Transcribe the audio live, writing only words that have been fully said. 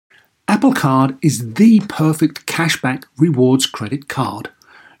Apple Card is the perfect cashback rewards credit card.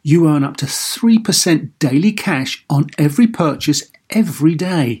 You earn up to 3% daily cash on every purchase every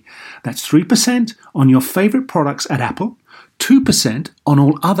day. That's 3% on your favorite products at Apple, 2% on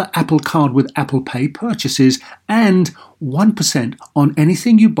all other Apple Card with Apple Pay purchases, and 1% on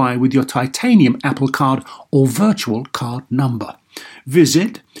anything you buy with your titanium Apple Card or virtual card number.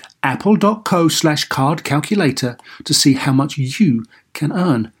 Visit apple.co/card calculator to see how much you can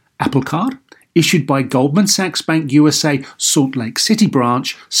earn. Apple Card, issued by Goldman Sachs Bank USA, Salt Lake City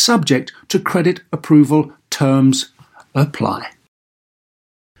branch, subject to credit approval. Terms apply.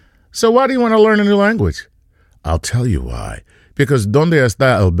 So why do you want to learn a new language? I'll tell you why. Because ¿Dónde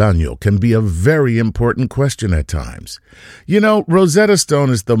está el baño? Can be a very important question at times. You know, Rosetta Stone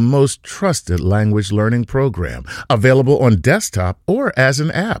is the most trusted language learning program, available on desktop or as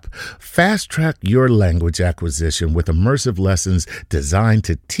an app. Fast-track your language acquisition with immersive lessons designed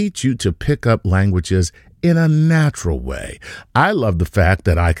to teach you to pick up languages in a natural way. I love the fact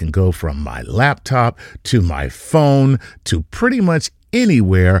that I can go from my laptop to my phone to pretty much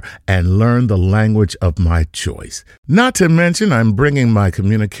anywhere and learn the language of my choice. Not to mention, I'm bringing my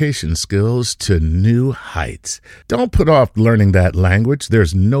communication skills to new heights. Don't put off learning that language.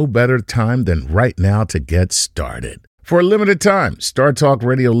 There's no better time than right now to get started. For a limited time, Star Talk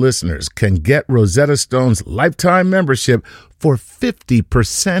Radio listeners can get Rosetta Stone's lifetime membership for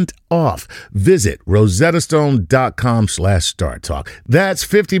 50% off. Visit rosettastone.com/StarTalk. That's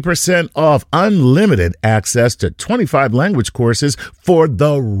 50% off unlimited access to 25 language courses for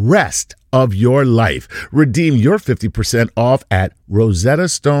the rest of your life. Redeem your 50% off at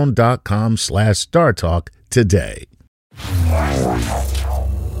rosettastone.com/StarTalk today.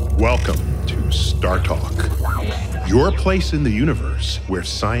 Welcome to Star Talk, your place in the universe where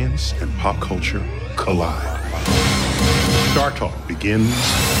science and pop culture collide. Star Talk begins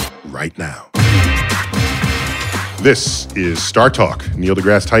right now. This is Star Talk. Neil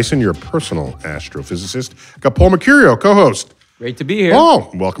deGrasse Tyson, your personal astrophysicist. Got Paul Mercurio, co-host. Great to be here.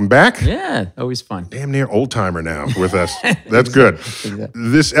 Paul, welcome back. Yeah, always fun. Damn near old timer now with us. That's good. Exactly.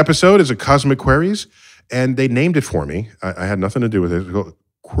 This episode is a Cosmic Queries, and they named it for me. I had nothing to do with it. It's called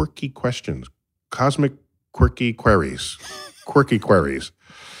Quirky Questions. Cosmic Quirky Queries. Quirky Queries.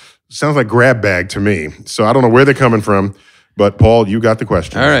 Sounds like grab bag to me. So I don't know where they're coming from, but Paul, you got the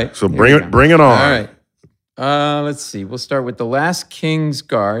question. All right. So bring it on. All right. Let's see. We'll start with The Last King's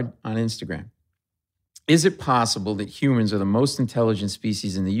Guard on Instagram. Is it possible that humans are the most intelligent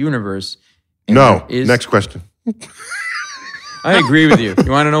species in the universe? No. Next question. I agree with you. You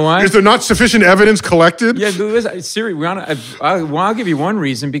want to know why? Is there not sufficient evidence collected? Yeah, Siri, I'll give you one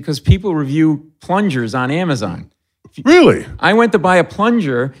reason, because people review plungers on Amazon. Really? I went to buy a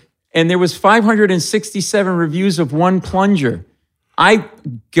plunger, and there was 567 reviews of one plunger. I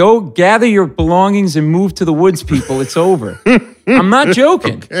go gather your belongings and move to the woods, people. It's over. I'm not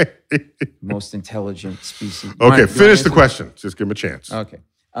joking. Okay. Most intelligent species. Okay, finish the question. Just give him a chance. Okay.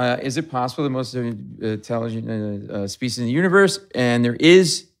 Is it possible the most intelligent species in the universe? And there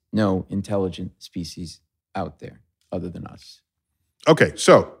is no intelligent species out there other than us. Okay,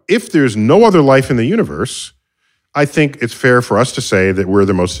 so if there's no other life in the universe, I think it's fair for us to say that we're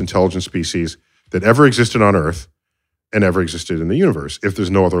the most intelligent species that ever existed on Earth and ever existed in the universe, if there's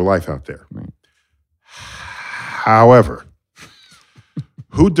no other life out there. Right. However,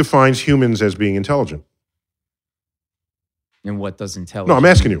 who defines humans as being intelligent? And what does intelligent No, I'm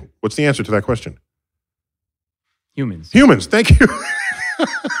asking you. What's the answer to that question? Humans. Humans, thank you.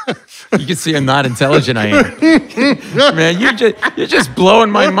 You can see I'm not intelligent, I am. Man, you're just blowing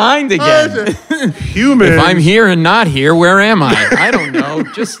my mind again. Humans. If I'm here and not here, where am I? I don't know.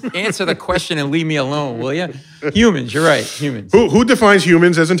 Just answer the question and leave me alone, will you? Humans, you're right, humans. Who defines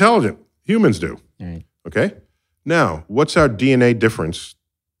humans as intelligent? Humans do. All right. Okay? Now, what's our DNA difference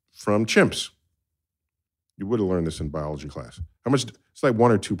from chimps? You would have learned this in biology class. How much? It's like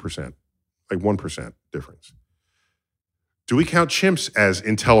 1 or 2%. Like 1% difference. Do we count chimps as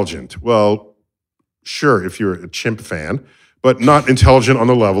intelligent? Well, sure, if you're a chimp fan, but not intelligent on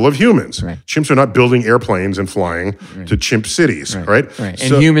the level of humans. Right. Chimps are not building airplanes and flying to chimp cities, right? Right.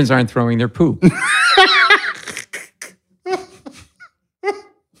 And humans aren't throwing their poop.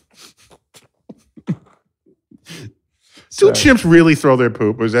 Do chimps really throw their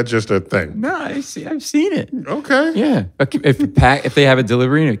poop, or is that just a thing? No, I've seen it. Okay. Yeah. If they have a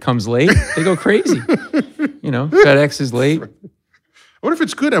delivery and it comes late, they go crazy. You know, FedEx is late. I wonder if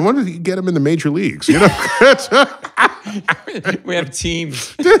it's good. I wonder if you can get them in the major leagues. You know, we have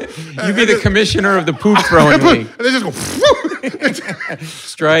teams. You be the commissioner of the poop throwing league. And they just go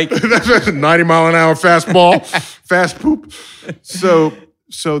Strike. That's a 90-mile-an-hour fastball, fast poop. So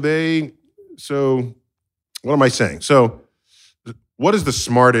So what am I saying? So what does the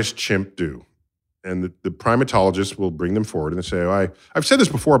smartest chimp do? And the primatologist will bring them forward and they say, I've said this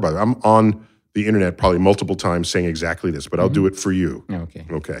before, by the way. I'm on the internet probably multiple times saying exactly this, but I'll do it for you. Okay.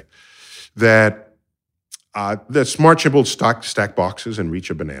 Okay. That the smart chimp will stack boxes and reach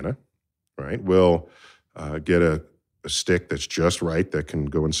a banana, right? Will get a stick that's just right that can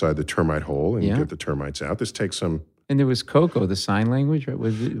go inside the termite hole and get the termites out. This takes some... And there was Coco, the sign language, right?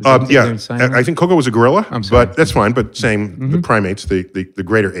 Was yeah, I think Coco was a gorilla, but that's fine. But same, the primates, the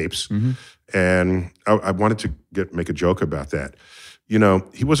greater apes. And I wanted to make a joke about that. You know,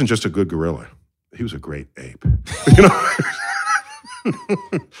 he wasn't just a good gorilla. He was a great ape. You know,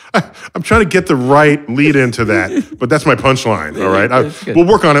 I'm trying to get the right lead into that, but that's my punchline. All right, we'll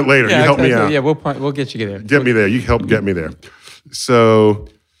work on it later. You help me out. Yeah, we'll get you there. Get me there. You help get me there. So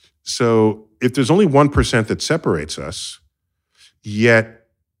if there's only 1% that separates us, yet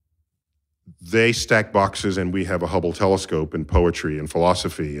they stack boxes and we have a Hubble telescope and poetry and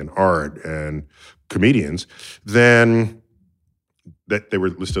philosophy and art and comedians, then that they were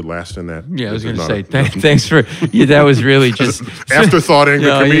listed last in that. Yeah, I was going to say, thanks for, that was really just. Afterthoughting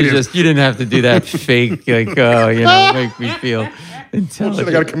the comedians. You didn't have to do that fake, make me feel intelligent.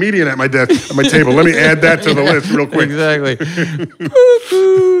 I got a comedian at my desk, at my table. Let me add that to the list real quick. Exactly.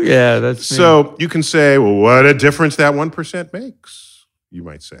 Yeah, that's me. So you can say, well, what a difference that 1% makes, you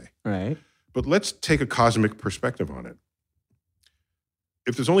might say. Right. But let's take a cosmic perspective on it.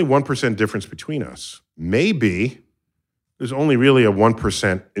 If there's only 1% difference between us, maybe there's only really a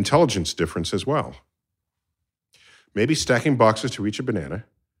 1% intelligence difference as well. Maybe stacking boxes to reach a banana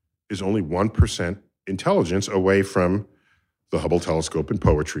is only 1% intelligence away from the Hubble telescope and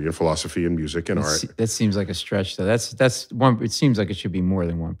poetry and philosophy and music and art. That seems like a stretch, though. That's one. It seems like it should be more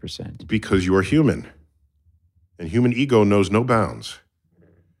than 1%. Because you are human, and human ego knows no bounds.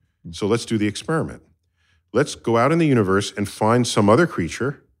 So let's do the experiment. Let's go out in the universe and find some other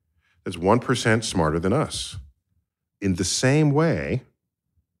creature that's 1% smarter than us, in the same way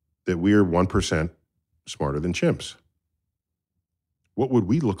that we're 1% smarter than chimps. What would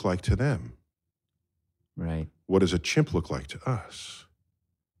we look like to them? Right. What does a chimp look like to us?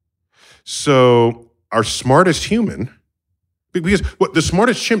 So our smartest human, because the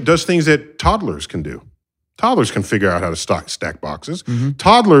smartest chimp does things that toddlers can do. Toddlers can figure out how to stack boxes.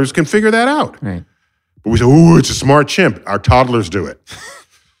 Toddlers can figure that out. Right. But we say, oh, it's a smart chimp. Our toddlers do it.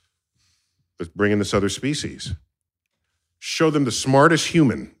 Let's bring in this other species. Show them the smartest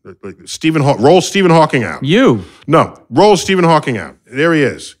human. Like roll Stephen Hawking out. Roll Stephen Hawking out. There he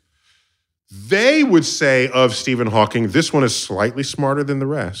is. They would say of Stephen Hawking, this one is slightly smarter than the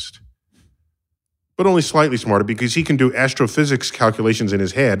rest, but only slightly smarter because he can do astrophysics calculations in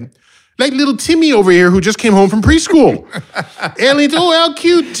his head, like little Timmy over here who just came home from preschool. Aliens, oh, how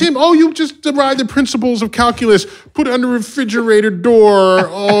cute, Tim. Oh, you just derived the principles of calculus. Put it under a refrigerator door.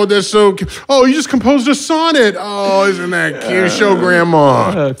 Oh, that's so cute. Oh, you just composed a sonnet. Oh, isn't that cute? Show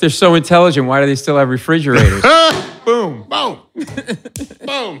Grandma. If they're so intelligent, why do they still have refrigerators? Boom. Boom.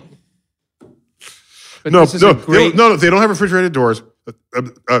 Boom. But No, they don't have refrigerated doors.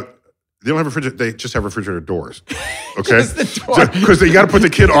 They don't have refrigerator. They just have refrigerator doors. Okay, Just the door. Because they got to put the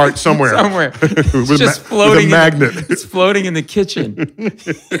kid art somewhere. It's just floating. with a magnet. It's floating in the kitchen.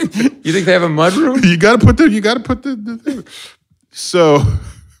 You think they have a mud room? You got to put the. So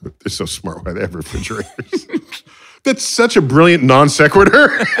they're so smart. Why they have refrigerators? That's such a brilliant non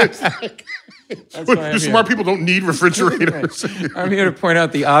sequitur. Smart people don't need refrigerators. I'm here to point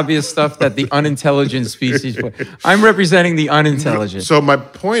out the obvious stuff that the unintelligent species. I'm representing the unintelligent. So my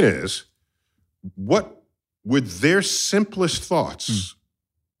point is, what would their simplest thoughts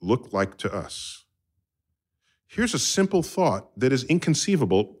look like to us? Here's a simple thought that is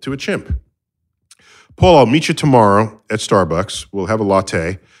inconceivable to a chimp. Paul, I'll meet you tomorrow at Starbucks. We'll have a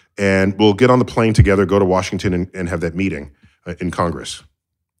latte, and we'll get on the plane together, go to Washington, and have that meeting in Congress.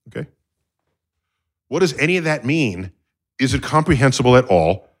 Okay? What does any of that mean? Is it comprehensible at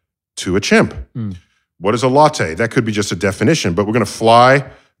all to a chimp? What is a latte? That could be just a definition, but we're going to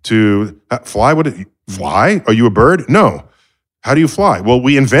fly to... fly? Fly? Are you a bird? No. How do you fly? Well,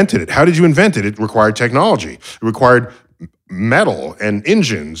 we invented it. How did you invent it? It required technology. It required metal and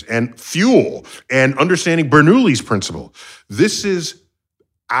engines and fuel and understanding Bernoulli's principle. This is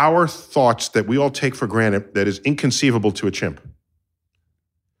our thoughts that we all take for granted that is inconceivable to a chimp.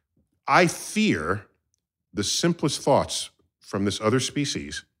 I fear the simplest thoughts from this other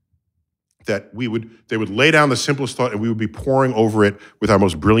species that they would lay down the simplest thought and we would be poring over it with our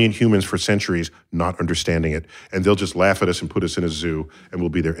most brilliant humans for centuries, not understanding it. And they'll just laugh at us and put us in a zoo and we'll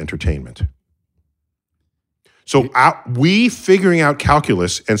be their entertainment. So we figuring out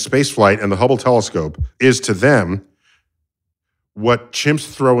calculus and spaceflight and the Hubble telescope is to them what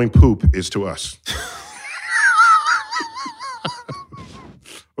chimps throwing poop is to us.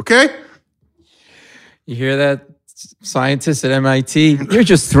 Okay? You hear that, scientists at MIT? You're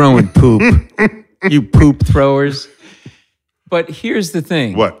just throwing poop. You poop throwers. But here's the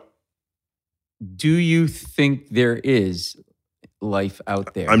thing. What? Do you think there is life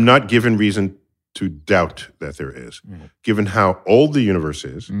out there? I'm not given reason to doubt that there is, given how old the universe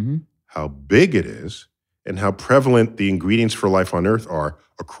is, how big it is, and how prevalent the ingredients for life on Earth are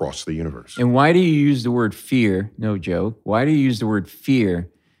across the universe. And why do you use the word fear? No joke. Why do you use the word fear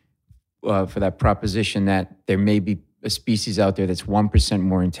for that proposition that there may be a species out there that's 1%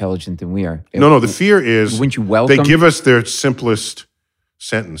 more intelligent than we are? No, the fear is wouldn't you welcome? They give us their simplest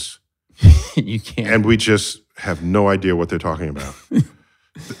sentence. You can't. And we just have no idea what they're talking about.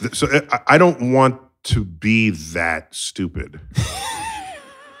 So I don't want to be that stupid.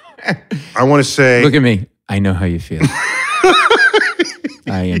 I want to say... Look at me. I know how you feel.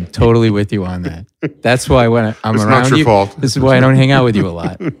 I am totally with you on that. That's why when I'm it's around not your you, fault. this is why I don't hang out with you a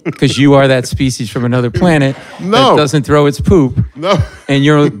lot. Because you are that species from another planet that doesn't throw its poop. No.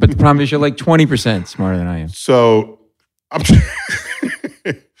 But the problem is you're like 20% smarter than I am. So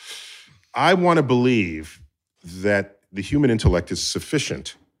I want to believe that the human intellect is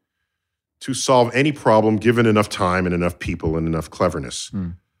sufficient to solve any problem given enough time and enough people and enough cleverness.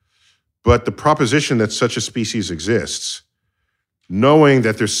 But the proposition that such a species exists, knowing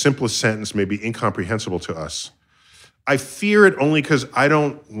that their simplest sentence may be incomprehensible to us, I fear it only because I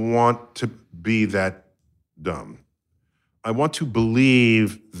don't want to be that dumb. I want to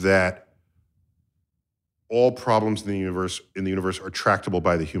believe that all problems in the universe are tractable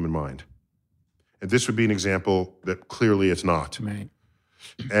by the human mind. And this would be an example that clearly it's not. Right.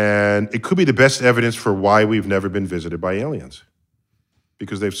 And it could be the best evidence for why we've never been visited by aliens.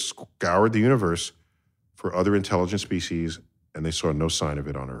 Because they've scoured the universe for other intelligent species and they saw no sign of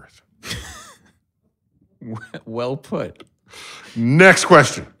it on Earth. Well put. Next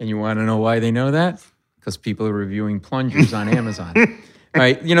question. And you want to know why they know that? Because people are reviewing plungers on Amazon. All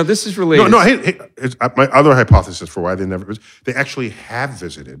right, this is related. My other hypothesis for why they actually have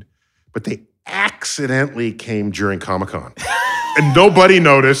visited, but they accidentally came during Comic-Con. And nobody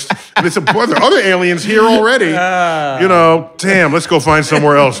noticed. And they said, boy, there are other aliens here already. Damn, let's go find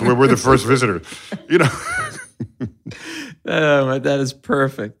somewhere else where we're the first visitors. That is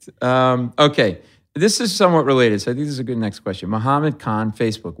perfect. Okay, this is somewhat related, so I think this is a good next question. Mohammed Khan,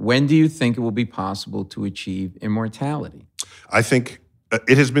 Facebook. When do you think it will be possible to achieve immortality? I think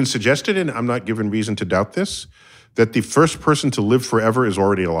it has been suggested, and I'm not given reason to doubt this, that the first person to live forever is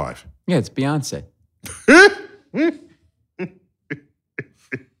already alive. Yeah, it's Beyonce.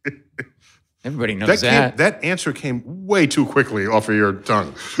 Everybody knows that. That answer came way too quickly off of your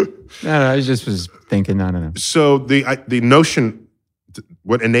tongue. No, I just was thinking, I don't know. So the notion,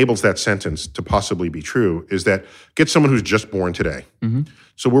 what enables that sentence to possibly be true is that get someone who's just born today.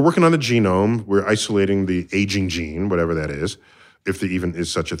 So we're working on the genome. We're isolating the aging gene, whatever that is, if there even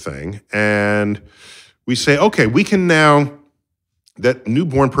is such a thing. And we say, okay, we can now, that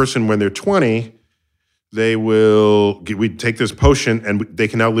newborn person when they're 20, we take this potion and they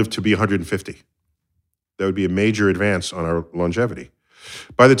can now live to be 150. That would be a major advance on our longevity.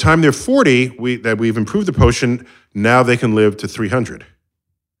 By the time they're 40, we've improved the potion, now they can live to 300.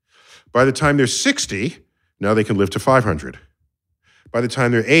 By the time they're 60, now they can live to 500. By the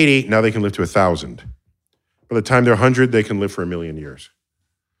time they're 80, now they can live to 1,000. By the time they're 100, they can live for 1,000,000 years.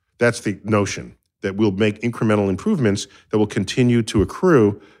 That's the notion, that we'll make incremental improvements that will continue to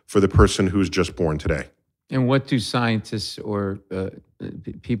accrue for the person who's just born today. And what do scientists or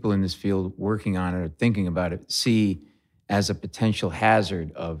people in this field working on it or thinking about it see as a potential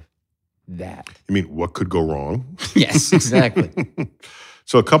hazard of that? You mean what could go wrong? Yes, exactly.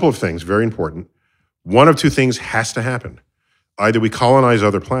 So a couple of things, very important. One of two things has to happen. Either we colonize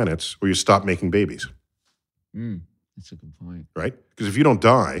other planets or you stop making babies. That's a good point. Right? Because if you don't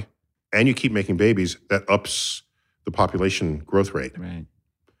die and you keep making babies, that ups the population growth rate. Right.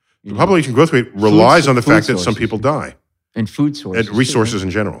 The population growth rate relies on the fact that some people die. And food sources. And resources in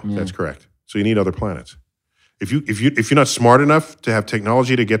general. Yeah. That's correct. So you need other planets. If you're not smart enough to have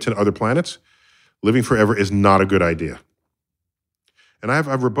technology to get to other planets, living forever is not a good idea. And I have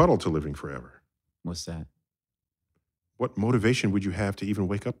a rebuttal to living forever. What's that? What motivation would you have to even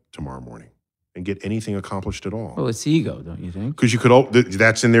wake up tomorrow morning and get anything accomplished at all? Well, it's ego, don't you think? Because you could.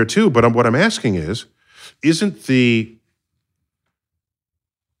 That's in there too. But what I'm asking is, isn't the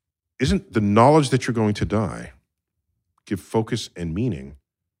knowledge that you're going to die give focus and meaning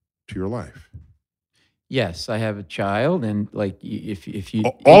to your life? Yes, I have a child, and like if you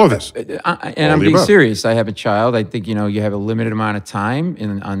All of this. and All I'm the being above. serious. I have a child. I think you have a limited amount of time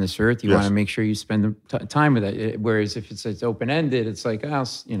on this earth. You Yes. want to make sure you spend the time with it. Whereas if it's open ended, it's like I'll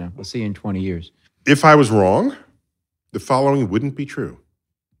see you in 20 years. If I was wrong, the following wouldn't be true.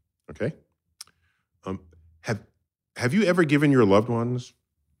 Okay? Have you ever given your loved ones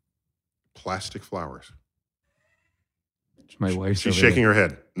plastic flowers? My wife's She's over shaking her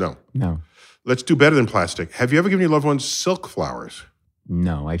head. No. there. Let's do better than plastic. Have you ever given your loved ones silk flowers?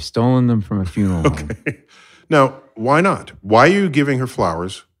 No, I've stolen them from a funeral home. Okay. Now, why not? Why are you giving her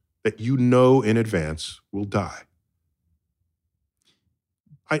flowers that you know in advance will die?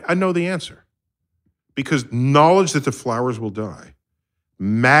 I know the answer. Because knowledge that the flowers will die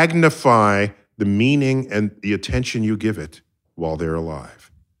magnify the meaning and the attention you give it while they're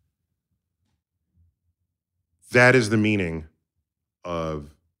alive. That is the meaning of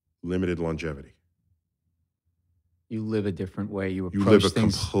limited longevity. You live a different way. You You approach live a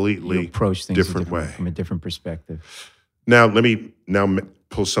things. completely You approach things different a way. from a different perspective. Now, let me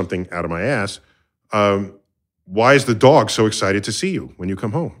pull something out of my ass. Why is the dog so excited to see you when you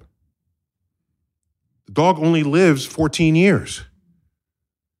come home? The dog only lives 14 years.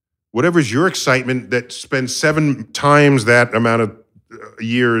 Whatever's your excitement that spends 7 times that amount of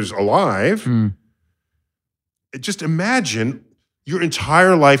years alive, just imagine your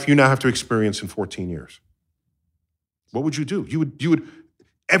entire life you now have to experience in 14 years. What would you do? You would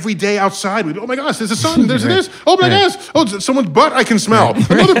every day outside, we'd be, oh my gosh, there's a sun, there's this. Oh my gosh, oh, someone's butt I can smell.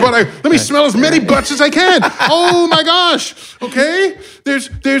 Another butt, let me smell as many butts as I can. Oh my gosh, okay?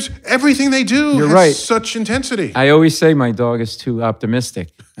 There's everything they do You're has right. such intensity. I always say my dog is too optimistic.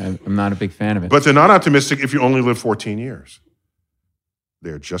 I'm not a big fan of it. But they're not optimistic if you only live 14 years.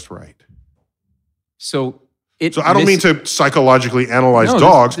 They're just right. So I don't mean to psychologically analyze No,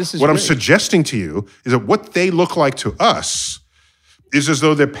 dogs. this is What I'm great. suggesting to you is that what they look like to us is as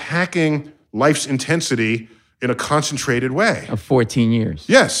though they're packing life's intensity in a concentrated way. Of 14 years.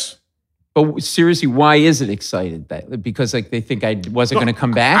 Yes. But seriously, why is it excited? Because like they think I wasn't going to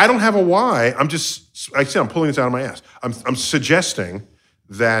come back? I don't have a why. I'm pulling this out of my ass. I'm suggesting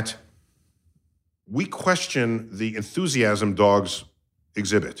that we question the enthusiasm dogs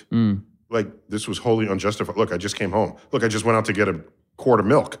exhibit. Like, this was wholly unjustified. Look, I just came home. Look, I just went out to get a quart of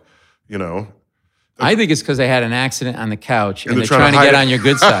milk, I think it's because I had an accident on the couch and they're they're trying trying to to get hide it. on your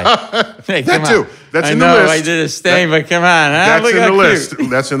good side. Hey, That come too. on. That's I in the know, list. I did a stain, but come on. That's Look in how the cute. list.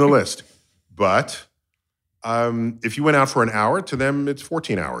 That's in the list. But if you went out for an hour, to them it's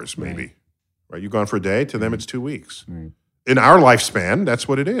 14 hours, maybe. Right? You've gone for a day, to them it's 2 weeks. Right. In our lifespan, that's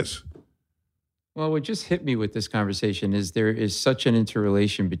what it is. Well, what just hit me with this conversation is there is such an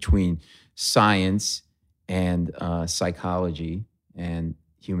interrelation between science and psychology and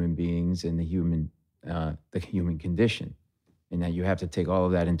human beings and the human condition, and that you have to take all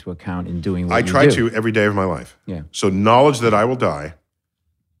of that into account in doing what I you try do. to every day of my life. Yeah. So knowledge that I will die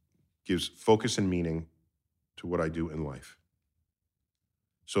gives focus and meaning to what I do in life.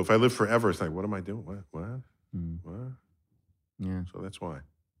 So if I live forever, it's like, what am I doing? What? What? Yeah. So that's why.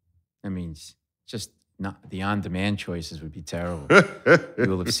 I mean, just not the on-demand choices would be terrible. You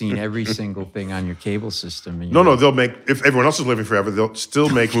will have seen every single thing on your cable system. And No, they'll make, if everyone else is living forever, they'll still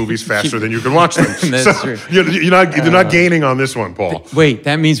make movies faster than you can watch them. That's so true. You're not gaining on this one, Paul. Wait,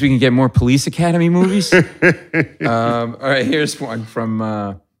 that means we can get more Police Academy movies? All right, here's one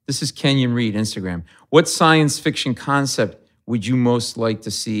from, this is Kenyon Reed, Instagram. What science fiction concept would you most like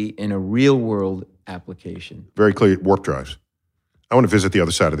to see in a real-world application? Very clear, warp drives. I want to visit the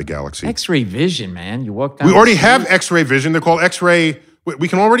other side of the galaxy. X-ray vision, man. You walk down We the already street. have X-ray vision. They're called X-ray. We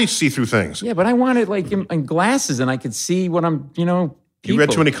can already see through things. Yeah, but I want it like in glasses and I could see what I'm, You read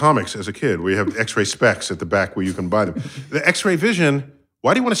too many comics as a kid. We have X-ray specs at the back where you can buy them. The X-ray vision,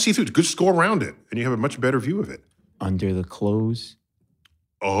 why do you want to see through it? Just go around it, and you have a much better view of it. Under the clothes.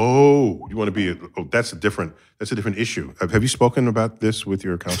 Oh, you want to be? That's a different issue. Have you spoken about this with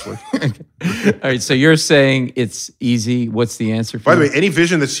your counselor? All right, so you're saying it's easy. What's the answer for By the you? way, any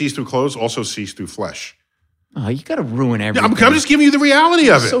vision that sees through clothes also sees through flesh. Oh, you got to ruin Yeah, everything. I'm just giving you the reality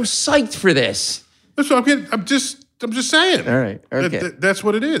of it. so psyched for this. That's what I'm just saying. All right, okay. That's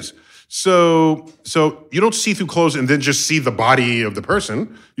what it is. So you don't see through clothes and then just see the body of the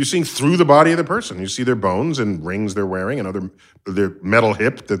person. You're seeing through the body of the person. You see their bones and rings they're wearing and their metal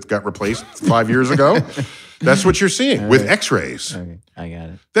hip that got replaced 5 years ago. That's what you're seeing with X-rays. Okay, I got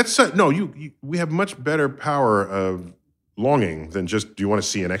it. That's we have much better power of longing than just do you want to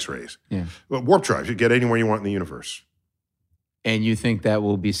see in X-rays. Yeah. Well, warp drive, you get anywhere you want in the universe. And you think that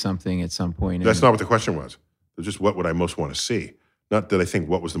will be something at some point? That's not what the question was. It's just what would I most want to see? Not that I think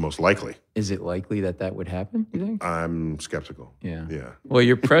what was the most likely. Is it likely that would happen, you think? I'm skeptical. Yeah. Yeah. Well,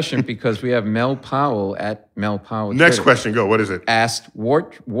 you're prescient because we have Mel Powell at Mel Powell. Next Twitter question, go. What is it? asked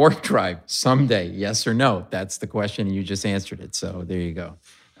Warp Drive someday, yes or no? That's the question, and you just answered it. So there you go.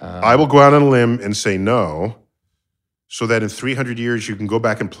 I will go out on a limb and say no, so that in 300 years you can go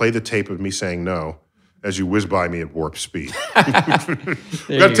back and play the tape of me saying no as you whiz by me at warp speed. We've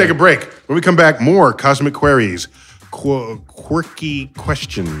got to take a break. When we come back, more Cosmic Queries, Quirky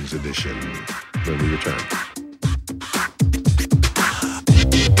Questions edition when we return.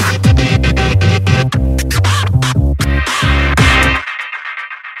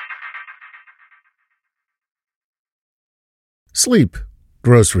 Sleep,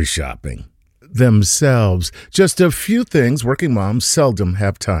 grocery shopping, themselves, just a few things working moms seldom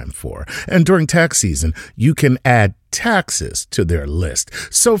have time for. And during tax season, you can add taxes to their list.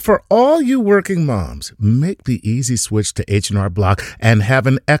 So for all you working moms, make the easy switch to H&R Block and have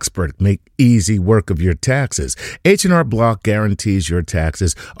an expert make easy work of your taxes. H&R Block guarantees your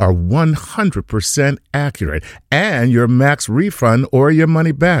taxes are 100% accurate and your max refund or your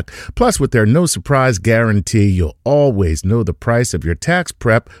money back. Plus, with their no surprise guarantee, you'll always know the price of your tax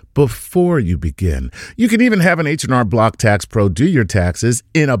prep before you begin. You can even have an H&R Block Tax Pro do your taxes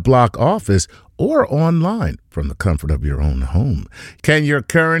in a Block office or online from the comfort of your own home. Can your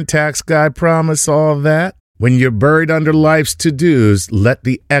current tax guy promise all that? When you're buried under life's to-dos, let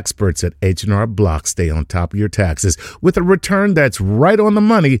the experts at H&R Block stay on top of your taxes with a return that's right on the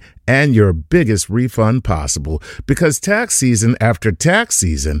money and your biggest refund possible. Because tax season after tax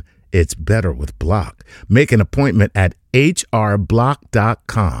season, it's better with Block. Make an appointment at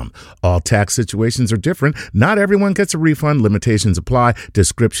hrblock.com. All tax situations are different. Not everyone gets a refund. Limitations apply.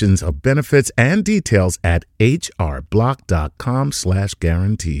 Descriptions of benefits and details at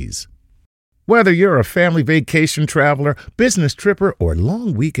hrblock.com/guarantees. Whether you're a family vacation traveler, business tripper, or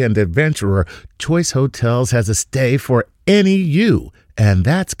long weekend adventurer, Choice Hotels has a stay for any you. And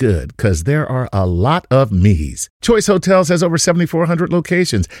that's good, because there are a lot of me's. Choice Hotels has over 7,400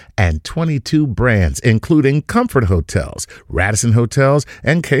 locations and 22 brands, including Comfort Hotels, Radisson Hotels,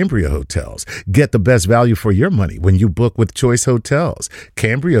 and Cambria Hotels. Get the best value for your money when you book with Choice Hotels.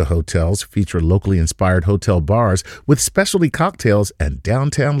 Cambria Hotels feature locally inspired hotel bars with specialty cocktails and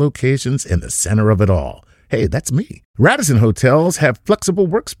downtown locations in the center of it all. Hey, that's me. Radisson Hotels have flexible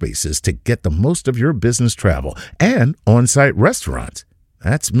workspaces to get the most of your business travel and on-site restaurants.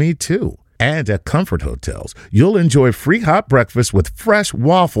 That's me too. And at Comfort Hotels, you'll enjoy free hot breakfast with fresh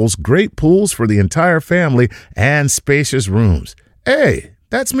waffles, great pools for the entire family, and spacious rooms. Hey,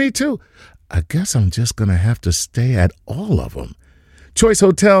 that's me too. I guess I'm just going to have to stay at all of them. Choice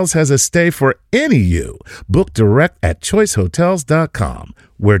Hotels has a stay for any you. Book direct at choicehotels.com,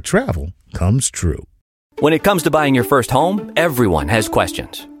 where travel comes true. When it comes to buying your first home, everyone has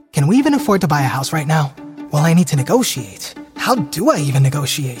questions. Can we even afford to buy a house right now? Well, I need to negotiate. How do I even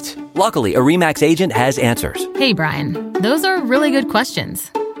negotiate? Luckily, a RE/MAX agent has answers. Hey, Brian, those are really good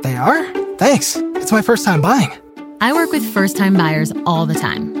questions. They are? Thanks. It's my first time buying. I work with first-time buyers all the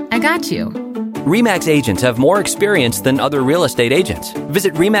time. I got you. RE/MAX agents have more experience than other real estate agents.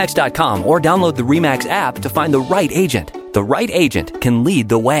 Visit RE/MAX.com or download the RE/MAX app to find the right agent. The right agent can lead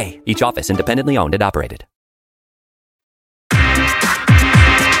the way. Each office independently owned and operated.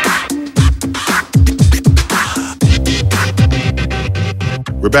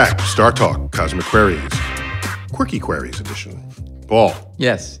 We're back. Star Talk, Cosmic Queries, Quirky Queries edition. Paul,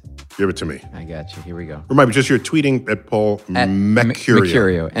 Yes, give it to me. I got you. Here we go. Remind me, just you're tweeting at Paul At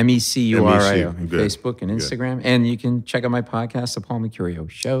Mercurio. Mecurio, MEC, good. Facebook and Instagram. And you can check out my podcast, The Paul Mercurio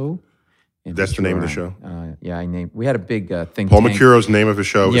Show. And That's the name of the Mercurio. show? Yeah, we had a big thing. Paul Mercurio's name of his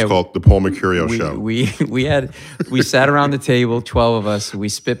show Yeah, is called The Paul Mercurio Show. We sat around the table, 12 of us. We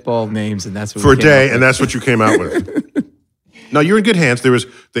spitballed names, and that's what For we a came day, up with. and that's what you came out with. No, you're in good hands. There was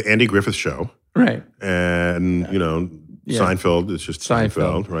the Andy Griffith Show, right. and Seinfeld. It's just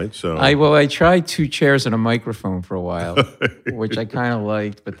Seinfeld, right? So I tried 2 chairs and a microphone for a while, which I kind of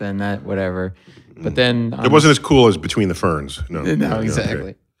liked, but then whatever. But then it wasn't as cool as Between the Ferns. No, exactly.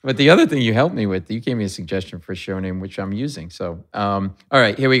 okay. But the other thing you helped me with, you gave me a suggestion for a show name, which I'm using. So, all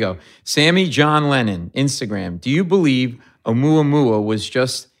right, here we go. Sammy John Lennon, Instagram. Do you believe Oumuamua was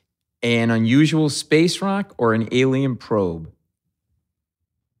just an unusual space rock or an alien probe?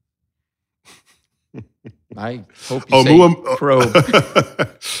 I hope you say probe.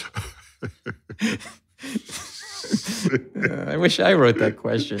 I wish I wrote that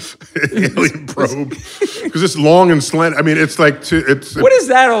question. Alien probe. Because it's long and slant. I mean, it's like What is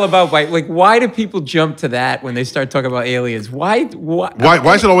that all about? Like, why do people jump to that when they start talking about aliens? Why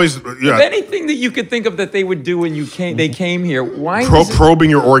is it always anything that you could think of that they would do when they came here? Why probing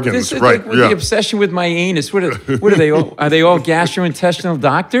your organs? This is right? like with the obsession with my anus. What are they? Are they all gastrointestinal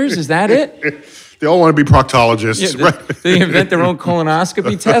doctors? Is that it? They all want to be proctologists. Yeah, they invent their own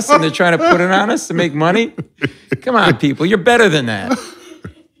colonoscopy test and they're trying to put it on us to make money? Come on, people. You're better than that.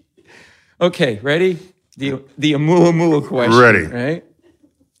 Okay, ready? The Oumuamua question. Ready. Right?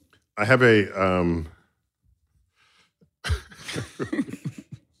 I have a...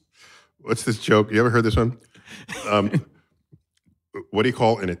 what's this joke? You ever heard this one? What do you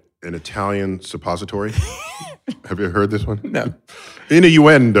call an Italian suppository? Have you heard this one? No.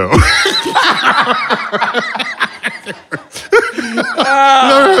 Innuendo.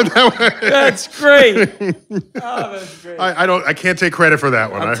 That's great. That's great. I can't take credit for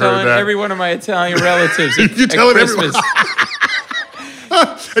that one. I'm I telling heard that. every one of my Italian relatives at Christmas.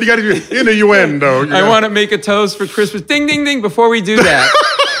 And you got to do innuendo. I want to make a toast for Christmas. Ding, ding, ding. Before we do that,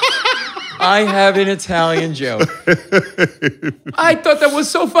 I have an Italian joke. I thought that was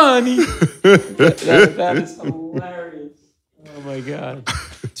so funny. That is hilarious. Oh my God.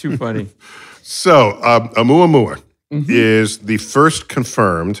 Too funny. So, Oumuamua is the first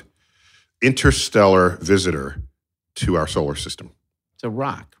confirmed interstellar visitor to our solar system. It's a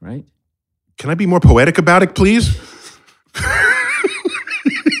rock, right? Can I be more poetic about it, please?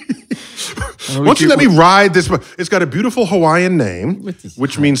 Why don't you let me ride this? It's got a beautiful Hawaiian name,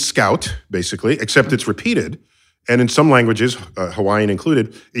 which means scout, basically, except it's repeated. And in some languages, Hawaiian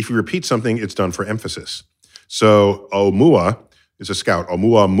included, if you repeat something, it's done for emphasis. So Oumua is a scout. The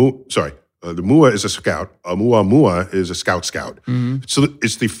Mua is a scout. Oumuamua is a scout. Mm-hmm. So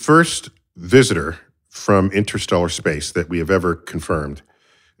it's the first visitor from interstellar space that we have ever confirmed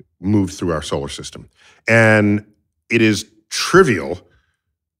moved through our solar system. And it is trivial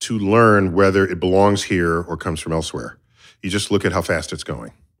to learn whether it belongs here or comes from elsewhere. You just look at how fast it's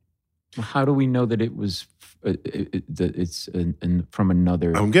going. How do we know that it was from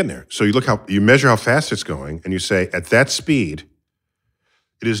another? I'm getting there. So you measure how fast it's going, and you say at that speed,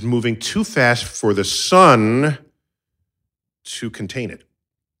 it is moving too fast for the sun to contain it.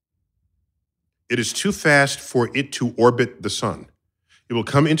 It is too fast for it to orbit the sun. It will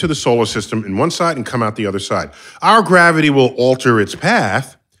come into the solar system in one side and come out the other side. Our gravity will alter its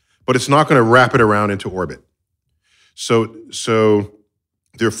path, but it's not going to wrap it around into orbit. So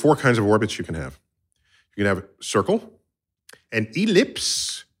there are 4 kinds of orbits you can have. You can have a circle, an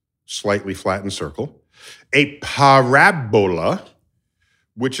ellipse, slightly flattened circle, a parabola,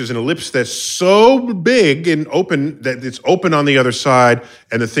 which is an ellipse that's so big and open that it's open on the other side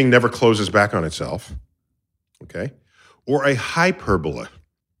and the thing never closes back on itself, okay? Or a hyperbola,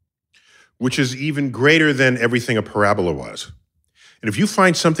 which is even greater than everything a parabola was. And if you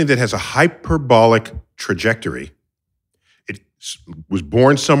find something that has a hyperbolic trajectory, it was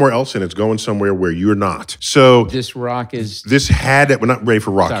born somewhere else and it's going somewhere where you're not. So this rock is... we're not ready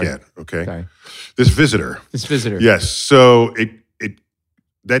for rock yet, okay? Sorry. This visitor. Yes. So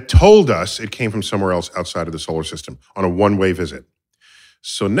that told us it came from somewhere else outside of the solar system on a one-way visit.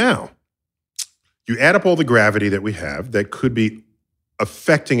 So now, you add up all the gravity that we have that could be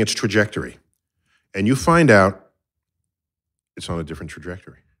affecting its trajectory, and you find out it's on a different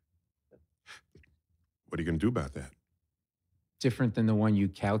trajectory. What are you going to do about that? Different than the one you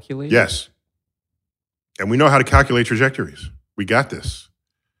calculated? Yes. And we know how to calculate trajectories. We got this.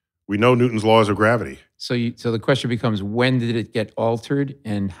 We know Newton's laws of gravity. So the question becomes, when did it get altered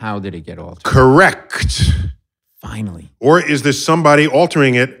and how did it get altered? Correct. Finally. Or is there somebody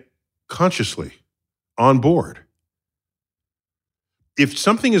altering it consciously on board? If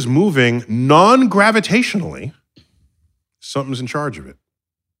something is moving non-gravitationally, something's in charge of it.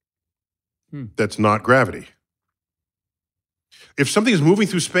 That's not gravity. If something is moving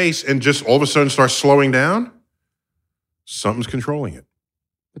through space and just all of a sudden starts slowing down, something's controlling it.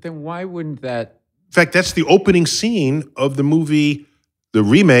 But then why wouldn't that... In fact, that's the opening scene of the movie, the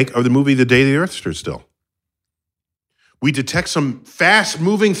remake of the movie The Day the Earth Stood Still. We detect some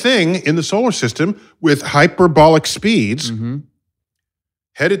fast-moving thing in the solar system with hyperbolic speeds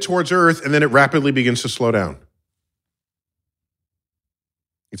headed towards Earth, and then it rapidly begins to slow down.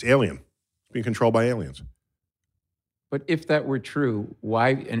 It's alien. It's being controlled by aliens. But if that were true, why,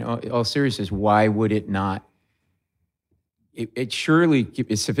 in all seriousness, why would it not? It surely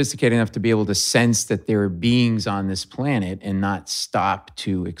is sophisticated enough to be able to sense that there are beings on this planet and not stop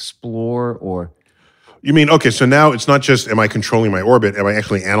to explore or You mean, okay, so now it's not just am I controlling my orbit, am I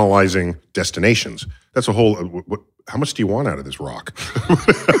actually analyzing destinations? That's a whole, how much do you want out of this rock?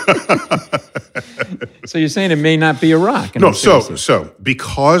 So you're saying it may not be a rock? No, so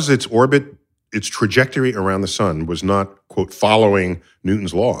because its orbit, its trajectory around the sun was not, quote, following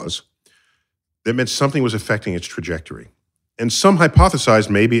Newton's laws, that meant something was affecting its trajectory. And some hypothesized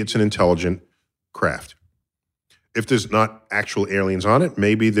maybe it's an intelligent craft. If there's not actual aliens on it,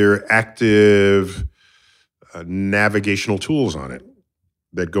 maybe there are active navigational tools on it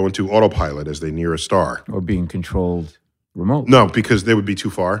that go into autopilot as they near a star. Or being controlled remote. No, because they would be too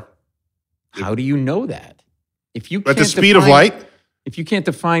far. How do you know that? If you At can't the speed of light? If you can't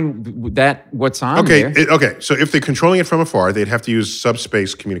define that, what's on there. Okay, so if they're controlling it from afar, they'd have to use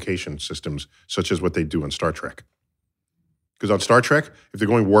subspace communication systems, such as what they do on Star Trek. Because on Star Trek, if they're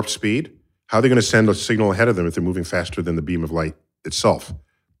going warp speed, how are they going to send a signal ahead of them if they're moving faster than the beam of light itself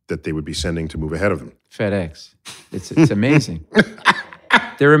that they would be sending to move ahead of them? FedEx. It's amazing.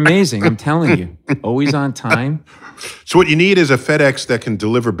 They're amazing, I'm telling you. Always on time. So what you need is a FedEx that can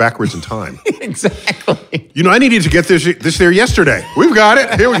deliver backwards in time. Exactly. You know, I needed to get this there yesterday. We've got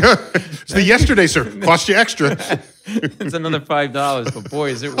it. Here we go. It's the yesterday, sir. Cost you extra. It's another $5, but boy,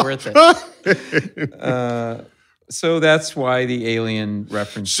 is it worth it. So that's why the alien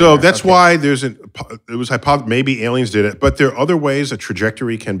reference. So that's why it was hypothesized maybe aliens did it, but there are other ways a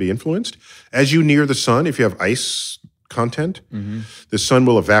trajectory can be influenced. As you near the sun, if you have ice content, the sun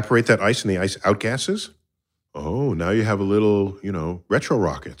will evaporate that ice and the ice outgasses. Oh, now you have a little, retro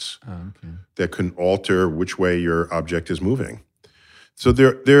rockets that can alter which way your object is moving. So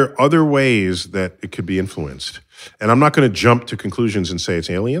there are other ways that it could be influenced. And I'm not going to jump to conclusions and say it's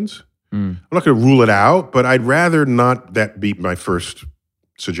aliens. I'm not going to rule it out, but I'd rather not that be my first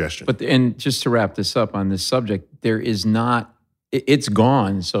suggestion. And just to wrap this up on this subject, there is not, it's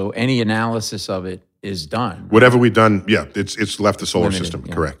gone. So any analysis of it is done. Right? Whatever we've done, it's left the solar system.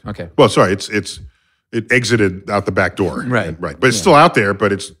 Yeah. Correct. Okay. Well, sorry, it exited out the back door. Right. Right. But it's still out there,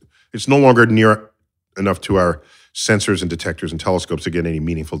 but it's no longer near enough to our sensors and detectors and telescopes to get any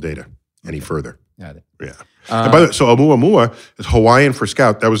meaningful data any further. Got it. Yeah. And by the way, so Oumuamua is Hawaiian for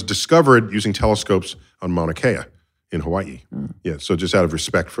scout. That was discovered using telescopes on Mauna Kea in Hawaii. Yeah, so just out of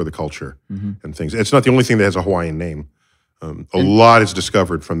respect for the culture and things. It's not the only thing that has a Hawaiian name. A lot is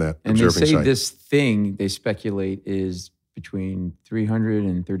discovered from that observing site. And they say this thing, they speculate, is between 300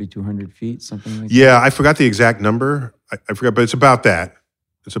 and 3,200 feet, something like that? Yeah, I forgot the exact number. I forgot, but it's about that.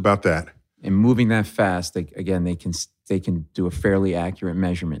 It's about that. And moving that fast, they can do a fairly accurate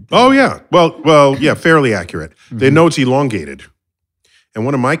measurement. Oh, yeah. Well, yeah, fairly accurate. They know it's elongated. And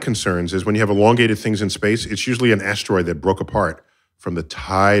one of my concerns is when you have elongated things in space, it's usually an asteroid that broke apart from the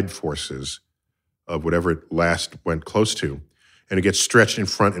tide forces of whatever it last went close to, and it gets stretched in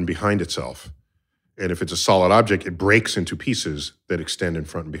front and behind itself. And if it's a solid object, it breaks into pieces that extend in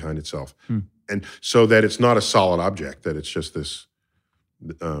front and behind itself. And so that it's not a solid object, that it's just this,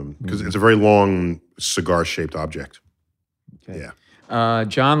 because it's a very long cigar-shaped object. Okay. Yeah.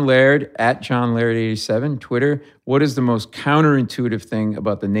 John Laird, at John Laird87, Twitter. What is the most counterintuitive thing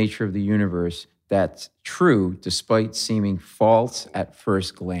about the nature of the universe that's true despite seeming false at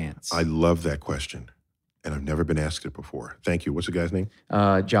first glance? I love that question, and I've never been asked it before. Thank you. What's the guy's name?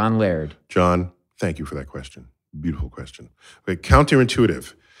 John Laird. John, thank you for that question. Beautiful question. Okay,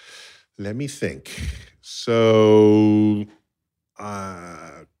 counterintuitive. Let me think. So,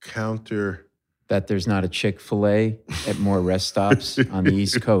 that there's not a Chick-fil-A at more rest stops on the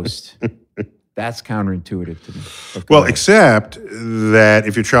East Coast. That's counterintuitive to me. Well, except that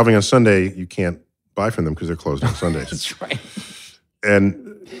if you're traveling on Sunday, you can't buy from them because they're closed on Sundays. That's right.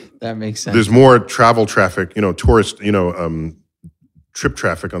 And that makes sense. There's more travel traffic, tourist, trip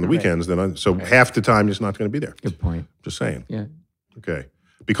traffic on the weekends than half the time it's not going to be there. Good point. Just saying. Yeah. Okay.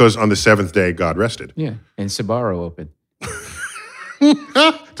 Because on the seventh day, God rested. Yeah. And Sbarro opened.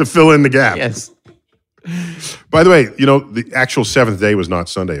 To fill in the gap. Yes. By the way, the actual seventh day was not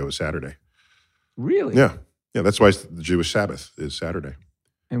Sunday, it was Saturday. Really? Yeah. Yeah, that's why the Jewish Sabbath is Saturday.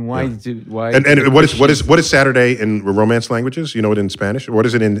 And why why And what is Saturday in Romance languages? You know it in Spanish? What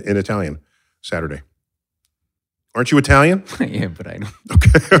is it in Italian? Saturday. Aren't you Italian? Yeah, but I don't.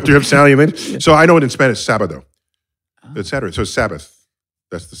 Okay. Do you have Italian language? Yeah. So I know it in Spanish, Sabado. It's Saturday. So it's Sabbath.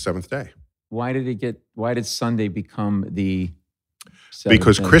 That's the seventh day. Why did Sunday become the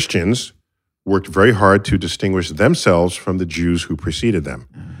Because Christians worked very hard to distinguish themselves from the Jews who preceded them.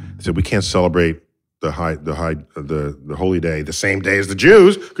 They said we can't celebrate the holy day the same day as the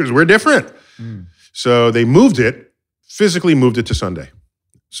Jews because we're different. So they physically moved it to Sunday.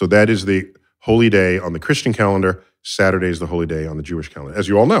 So that is the holy day on the Christian calendar, Saturday is the holy day on the Jewish calendar, as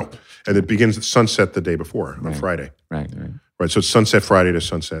you all know. And it begins at sunset the day before, on Friday. Right. Right, so it's sunset Friday to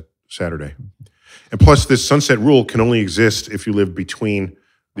sunset Saturday. And plus, this sunset rule can only exist if you live between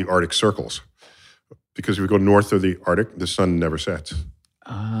the Arctic circles. Because if you go north of the Arctic, the sun never sets.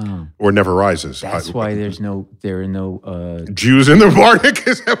 Oh. Or never rises. That's why there are no Jews in the Arctic?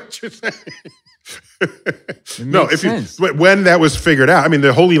 Is that what you're saying? No, when that was figured out, I mean,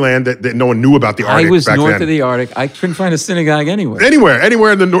 the Holy Land that no one knew about the Arctic. I was back north then. of the Arctic. I couldn't find a synagogue anywhere. Anywhere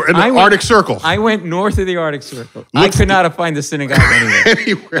in the Arctic Circle. I went north of the Arctic Circle. I could not find a synagogue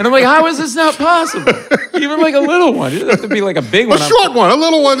anywhere. And I'm like, how is this not possible? Even like a little one. It doesn't have to be like a big one. A short one, a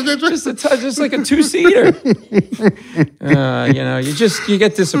little one. Just like a 2-seater. You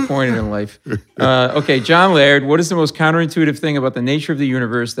get disappointed in life. Okay, John Laird, what is the most counterintuitive thing about the nature of the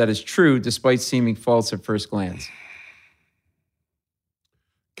universe that is true despite seeming false at first glance?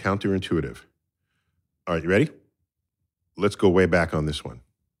 Counterintuitive. All right, you ready? Let's go way back on this one.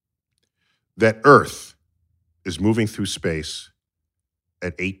 That Earth is moving through space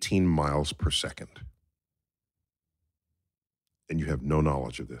at 18 miles per second. And you have no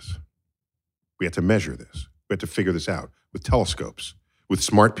knowledge of this. We had to measure this. We had to figure this out with telescopes, with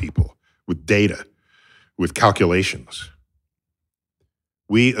smart people, with data, with calculations.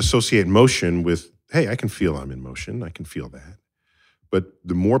 We associate motion with, hey, I can feel I'm in motion. I can feel that. But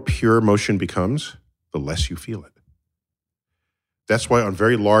the more pure motion becomes, the less you feel it. That's why on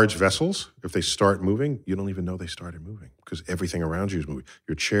very large vessels, if they start moving, you don't even know they started moving because everything around you is moving.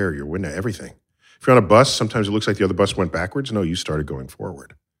 Your chair, your window, everything. If you're on a bus, sometimes it looks like the other bus went backwards. No, you started going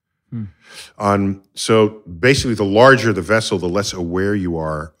forward. So basically, the larger the vessel, the less aware you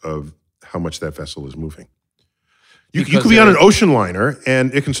are of how much that vessel is moving. You could be on an ocean liner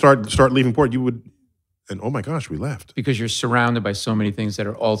and it can start leaving port. You would, and oh my gosh, we left. Because you're surrounded by so many things that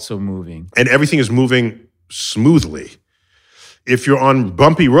are also moving. And everything is moving smoothly. If you're on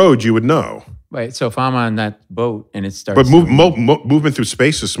bumpy road, you would know. Right. So if I'm on that boat and it starts, but movement through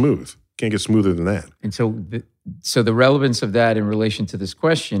space is smooth. Can't get smoother than that. And so the relevance of that in relation to this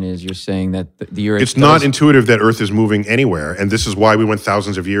question is you're saying that the Earth. It's not intuitive that Earth is moving anywhere, and this is why we went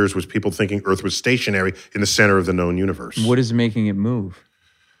thousands of years with people thinking Earth was stationary in the center of the known universe. What is making it move?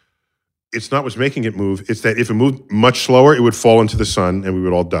 It's not what's making it move. It's that if it moved much slower, it would fall into the sun and we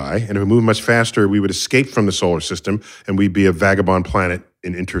would all die. And if it moved much faster, we would escape from the solar system and we'd be a vagabond planet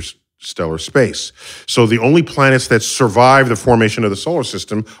in interstellar space. So the only planets that survive the formation of the solar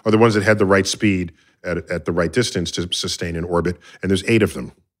system are the ones that had the right speed at the right distance to sustain an orbit. And there's 8 of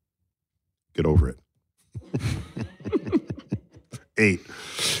them. Get over it. 8.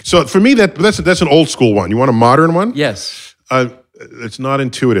 So for me, that's an old school one. You want a modern one? Yes. It's not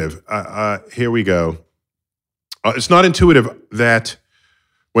intuitive. Here we go. It's not intuitive that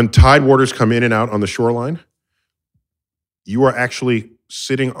when tide waters come in and out on the shoreline, you are actually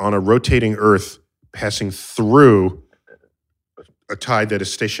sitting on a rotating Earth passing through a tide that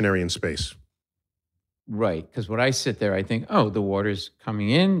is stationary in space. Right, because when I sit there, I think, oh, the water's coming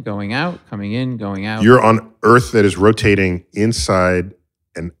in, going out, coming in, going out. You're on Earth that is rotating inside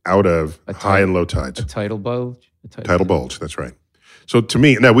and out of high and low tides. A tidal bulge? Tidal bulge, that's right. So to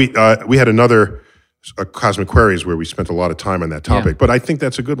me, now we had another Cosmic Queries where we spent a lot of time on that topic, but I think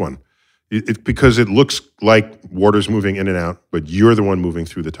that's a good one. Because it looks like water's moving in and out, but you're the one moving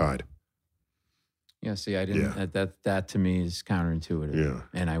through the tide. Yeah, see, I didn't. Yeah. That to me is counterintuitive. Yeah,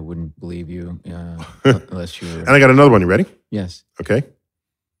 and I wouldn't believe you unless you're. And I got another one. You ready? Yes. Okay.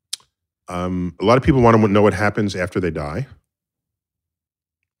 A lot of people want to know what happens after they die.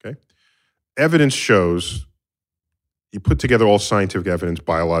 Okay. Evidence shows. You put together all scientific evidence,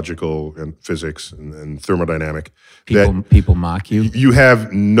 biological and physics and thermodynamic. People mock you. You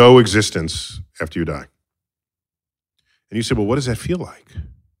have no existence after you die. And you say, well, what does that feel like?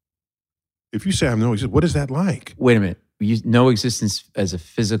 If you say I have no existence, what is that like? Wait a minute. No existence as a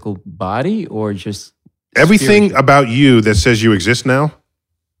physical body or just everything spiritual? About you that says you exist now,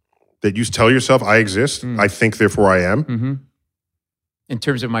 that you tell yourself I exist, I think, therefore I am. Mm-hmm. In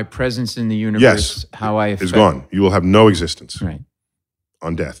terms of my presence in the universe, yes, how I affect... is gone. You will have no existence right.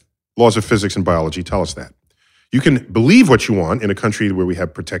 on death. Laws of physics and biology tell us that. You can believe what you want in a country where we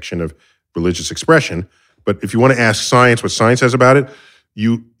have protection of religious expression, but if you want to ask science what science says about it,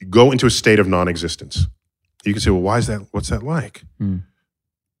 you go into a state of non-existence. You can say, well, why is that? What's that like?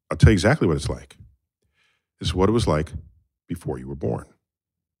 I'll tell you exactly what it's like. This is what it was like before you were born.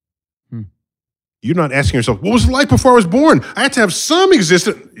 You're not asking yourself, what was it like before I was born? I had to have some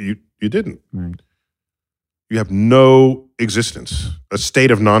existence. You didn't. Right. You have no existence, a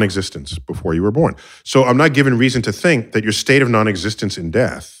state of non-existence before you were born. So I'm not given reason to think that your state of non-existence in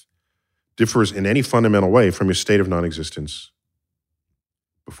death differs in any fundamental way from your state of non-existence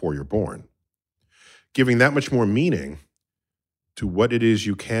before you're born, giving that much more meaning to what it is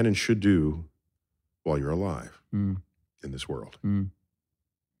you can and should do while you're alive in this world.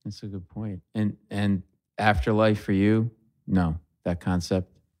 That's a good point. And afterlife for you? No, that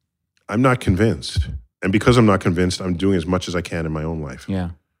concept? I'm not convinced. And because I'm not convinced, I'm doing as much as I can in my own life.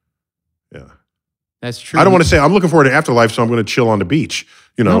 Yeah. Yeah. That's true. I don't want to say I'm looking forward to afterlife, so I'm going to chill on the beach.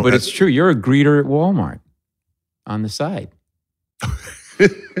 You know, no, but it's true. You're a greeter at Walmart on the side.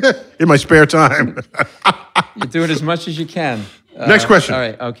 in my spare time. You do it as much as you can. Next question. All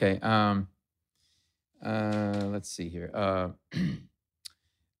right. Okay. Let's see here.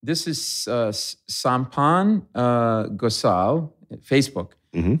 This is Sampan Gosal, Facebook.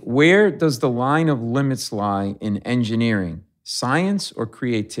 Where does the line of limits lie in engineering? Science or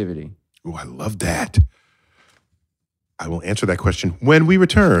creativity? Oh, I love that. I will answer that question when we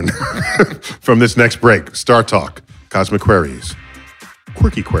return from this next break. Star Talk, Cosmic Queries,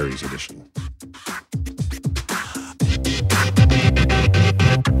 Quirky Queries edition.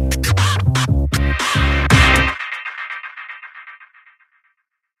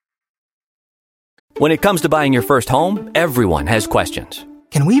 When it comes to buying your first home, everyone has questions.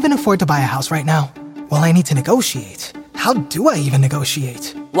 Can we even afford to buy a house right now? Well, I need to negotiate. How do I even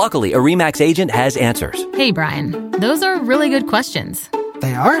negotiate? Luckily, a RE/MAX agent has answers. Hey, Brian, those are really good questions.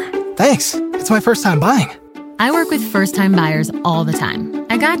 They are? Thanks. It's my first time buying. I work with first-time buyers all the time.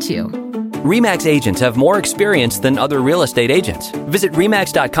 I got you. RE/MAX agents have more experience than other real estate agents. Visit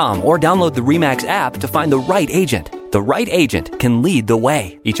RE/MAX.com or download the RE/MAX app to find the right agent. The right agent can lead the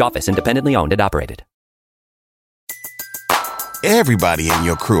way. Each office independently owned and operated. Everybody in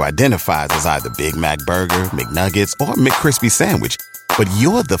your crew identifies as either Big Mac Burger, McNuggets, or McCrispy Sandwich. But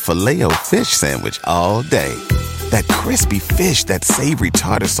you're the Filet-O-Fish Sandwich all day. That crispy fish, that savory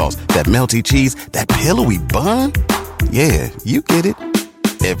tartar sauce, that melty cheese, that pillowy bun. Yeah, you get it.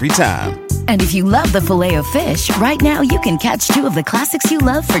 Every time. And if you love the Filet-O-Fish, right now you can catch two of the classics you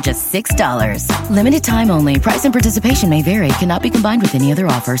love for just $6. Limited time only. Price and participation may vary. Cannot be combined with any other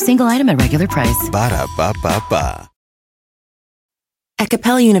offer. Single item at regular price. Ba-da-ba-ba-ba. At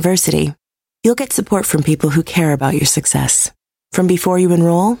Capella University, you'll get support from people who care about your success. From before you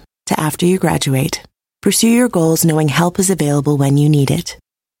enroll to after you graduate, pursue your goals knowing help is available when you need it.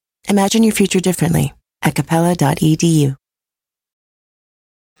 Imagine your future differently at capella.edu.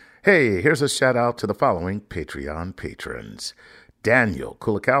 Hey, here's a shout out to the following Patreon patrons: Daniel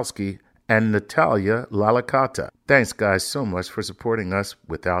Kulikowski and Natalia Lalakata. Thanks, guys, so much for supporting us.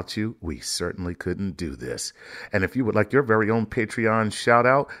 Without you, we certainly couldn't do this. And if you would like your very own Patreon shout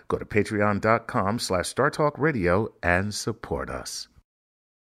out, go to patreon.com/StarTalkRadio and support us.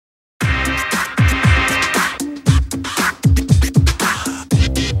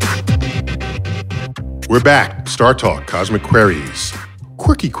 We're back. Star Talk, Cosmic Queries,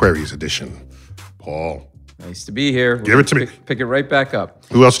 Quirky Queries edition. Paul. Nice to be here. Give it to me. Pick it right back up.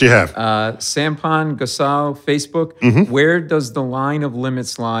 Who else do you have? Sampan Gosal, Facebook. Where does the line of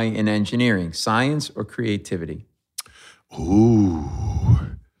limits lie in engineering? Science or creativity? Ooh,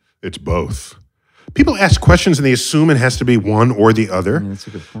 it's both. People ask questions and they assume it has to be one or the other. Yeah, that's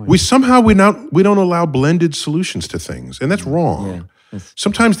a good point. We don't allow blended solutions to things, and that's wrong. Yeah,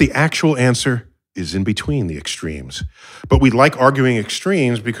 Sometimes the actual answer is in between the extremes. But we like arguing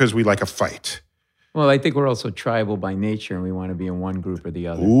extremes because we like a fight. Well, I think we're also tribal by nature, and we want to be in one group or the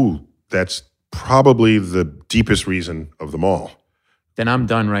other. Ooh, that's probably the deepest reason of them all. Then I'm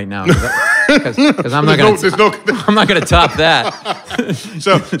done right now because I'm not going to top that.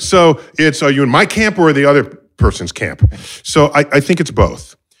 So it's, are you in my camp or the other person's camp? So I think it's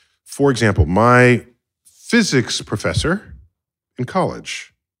both. For example, my physics professor in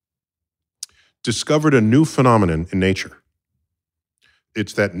college discovered a new phenomenon in nature.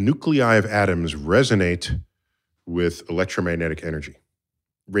 It's that nuclei of atoms resonate with electromagnetic energy.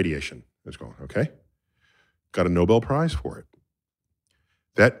 Radiation is called, okay? Got a Nobel Prize for it.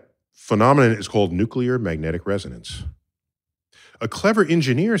 That phenomenon is called nuclear magnetic resonance. A clever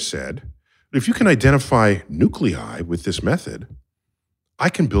engineer said, if you can identify nuclei with this method, I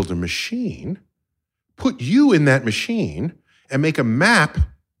can build a machine, put you in that machine, and make a map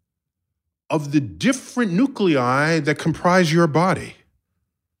of the different nuclei that comprise your body.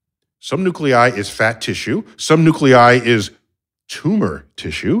 Some nuclei is fat tissue. Some nuclei is tumor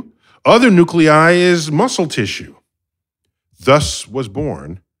tissue. Other nuclei is muscle tissue. Thus was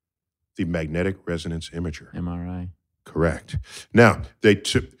born the magnetic resonance imager. MRI. Correct. Now,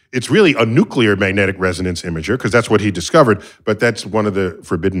 It's really a nuclear magnetic resonance imager because that's what he discovered, but that's one of the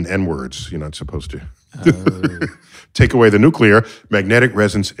forbidden N words. You're not supposed to take away the nuclear magnetic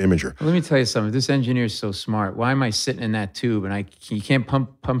resonance imager. Well, let me tell you something. This engineer is so smart. Why am I sitting in that tube and you can't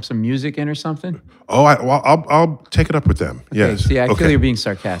pump some music in or something? Oh, I'll take it up with them. Okay, Yes. see, I feel you're being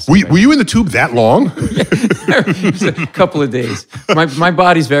sarcastic. Were you in the tube that long? It was a couple of days. My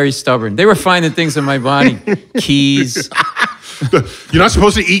body's very stubborn. They were finding things in my body, keys. You're not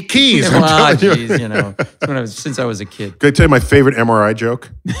supposed to eat keys. I'm Well, telling you. geez, you know, since I was a kid. Can I tell you my favorite MRI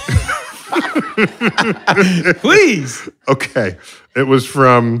joke? Please. Okay. It was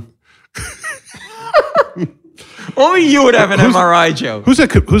from... Only you would have an MRI joke. Who's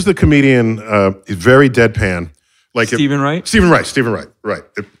the comedian? He's very deadpan. Like Stephen Wright? Stephen Wright, right.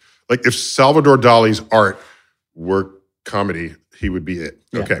 If Salvador Dali's art were comedy, he would be it.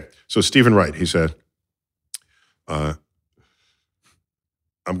 Yeah. Okay. So Stephen Wright, he said,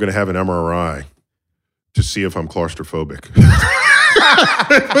 I'm going to have an MRI to see if I'm claustrophobic.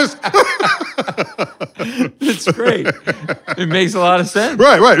 It's great. It makes a lot of sense.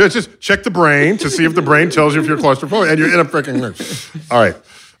 Right. Let's just check the brain to see if the brain tells you if you're claustrophobic, and you're in a freaking... All right.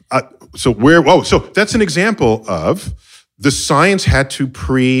 So that's an example of the science had to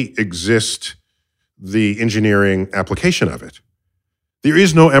pre-exist the engineering application of it. There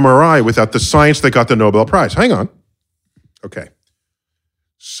is no MRI without the science that got the Nobel Prize. Hang on. Okay.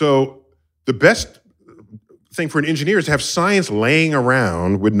 So the best thing for an engineer is to have science laying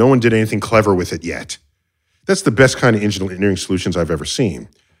around when no one did anything clever with it yet. That's the best kind of engineering solutions I've ever seen.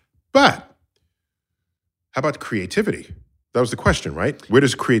 But how about creativity? That was the question, right? Where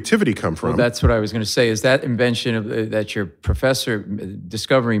does creativity come from? Well, that's what I was going to say. Is that invention that your professor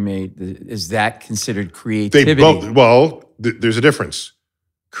discovery made, is that considered creativity? There's a difference.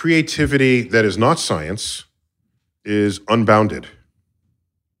 Creativity that is not science is unbounded.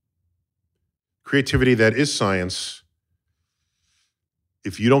 Creativity that is science,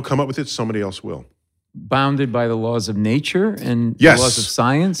 if you don't come up with it, somebody else will. Bounded by the laws of nature and Yes. the laws of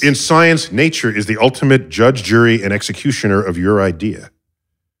science? In science, nature is the ultimate judge, jury, and executioner of your idea.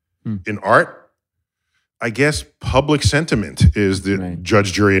 In art, I guess public sentiment is the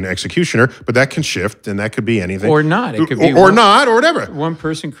judge, jury, and executioner, but that can shift, and that could be anything. Or not. It could be or not, or whatever. One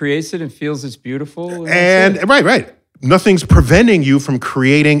person creates it and feels it's beautiful. And right. Nothing's preventing you from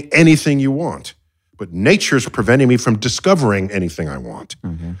creating anything you want. But nature's preventing me from discovering anything I want.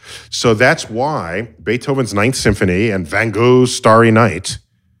 Mm-hmm. So that's why Beethoven's Ninth Symphony and Van Gogh's Starry Night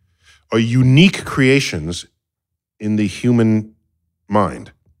are unique creations in the human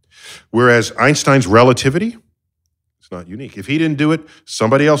mind. Whereas Einstein's relativity, it's not unique. If he didn't do it,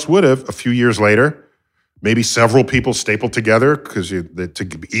 somebody else would have a few years later. Maybe several people stapled together because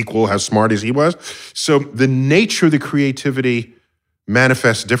to equal how smart as he was. So the nature of the creativity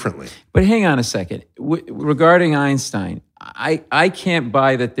manifests differently. But hang on a second. Regarding Einstein, I can't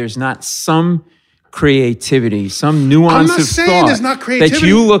buy that there's not some creativity, some nuance of thought there's not creativity. that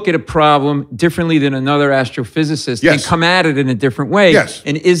you look at a problem differently than another astrophysicist and come at it in a different way. Yes.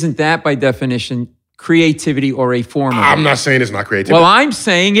 And isn't that by definition creativity or a form of it? I'm not saying it's not creativity. Well, I'm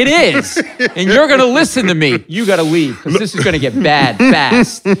saying it is. And you're going to listen to me. You got to leave because this is going to get bad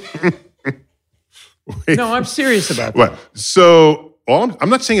fast. No, I'm serious about that. What? So I'm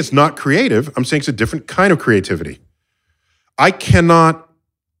not saying it's not creative. I'm saying it's a different kind of creativity. I cannot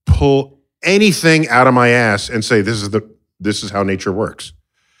pull anything out of my ass and say this is how nature works.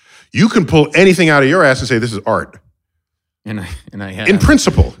 You can pull anything out of your ass and say this is art. And I have. In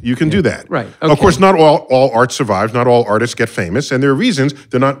principle, you can do that. Right. Of course, not all art survives. Not all artists get famous. And there are reasons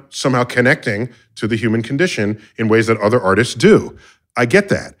they're not somehow connecting to the human condition in ways that other artists do. I get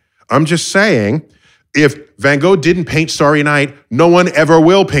that. I'm just saying, if Van Gogh didn't paint Starry Night, no one ever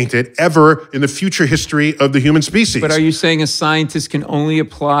will paint it, ever in the future history of the human species. But are you saying a scientist can only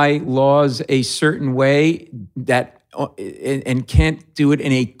apply laws a certain way and can't do it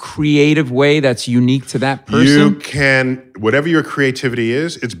in a creative way that's unique to that person? You can, whatever your creativity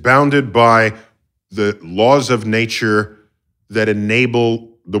is, it's bounded by the laws of nature that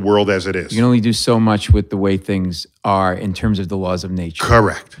enable the world as it is. You can only do so much with the way things are in terms of the laws of nature.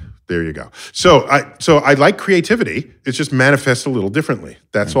 Correct. There you go. So I like creativity. It just manifests a little differently.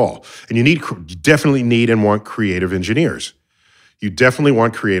 That's all. And you definitely need and want creative engineers. You definitely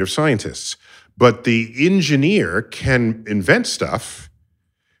want creative scientists. But the engineer can invent stuff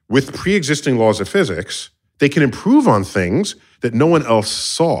with pre-existing laws of physics. They can improve on things that no one else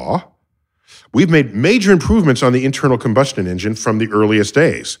saw. We've made major improvements on the internal combustion engine from the earliest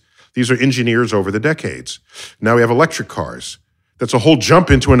days. These are engineers over the decades. Now we have electric cars That's a whole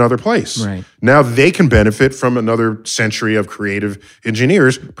jump into another place. Right. Now they can benefit from another century of creative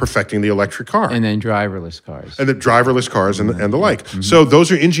engineers perfecting the electric car. And then driverless cars. And the driverless cars and the like. Mm-hmm. So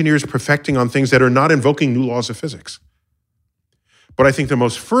those are engineers perfecting on things that are not invoking new laws of physics. But I think the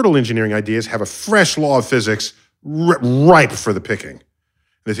most fertile engineering ideas have a fresh law of physics ripe for the picking. And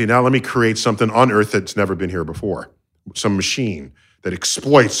they say, now let me create something on Earth that's never been here before. Some machine that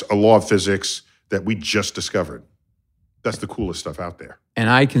exploits a law of physics that we just discovered. That's the coolest stuff out there. And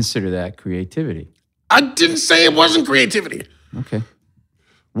I consider that creativity. I didn't say it wasn't creativity. Okay.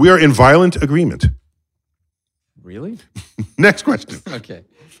 We are in violent agreement. Really? Next question. Okay.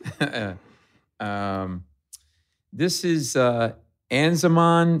 This is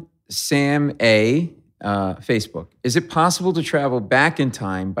Anzaman Sam A. Facebook. Is it possible to travel back in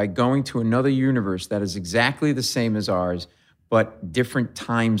time by going to another universe that is exactly the same as ours, but different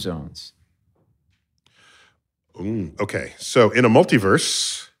time zones? Okay, so in a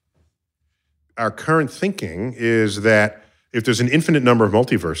multiverse, our current thinking is that if there's an infinite number of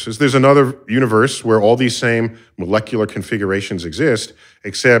multiverses, there's another universe where all these same molecular configurations exist,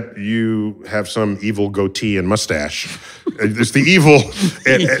 except you have some evil goatee and mustache. There's the evil,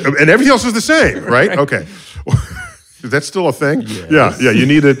 and everything else is the same, right? Okay. Is that still a thing? Yes. Yeah, you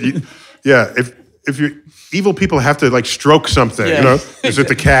need it. Yeah, if you're evil people have to like stroke something, you know? Is it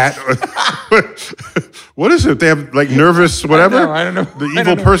the cat? What is it? They have like nervous whatever? I don't know. The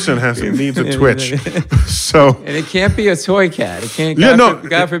evil person needs a twitch. So and it can't be a toy cat. It can't.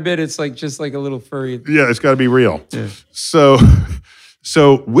 God forbid, it's like just like a little furry. Yeah, it's got to be real. Yeah. So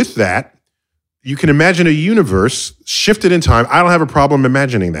with that, you can imagine a universe shifted in time. I don't have a problem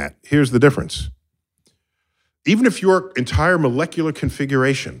imagining that. Here's the difference. Even if your entire molecular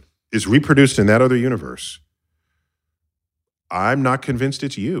configuration is reproduced in that other universe, I'm not convinced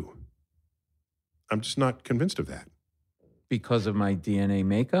it's you. I'm just not convinced of that. Because of my DNA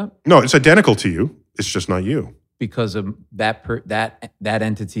makeup? No, it's identical to you. It's just not you. Because of that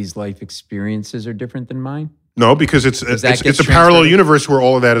entity's life experiences are different than mine? No, because it's a parallel universe where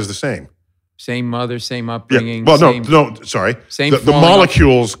all of that is the same. Same mother, same upbringing. Yeah. Well, sorry. Same. The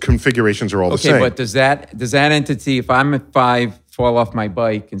molecules configurations are all the same. Okay, but does that entity, if I'm at 5, fall off my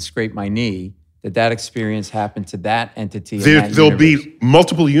bike and scrape my knee, that experience happened to that entity? There'll be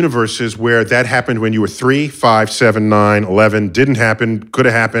multiple universes where that happened when you were 3, 5, 7, 9, 11, didn't happen, could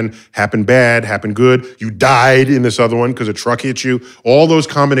have happened bad, happened good. You died in this other one because a truck hit you. All those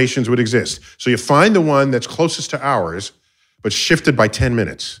combinations would exist. So you find the one that's closest to ours, but shifted by 10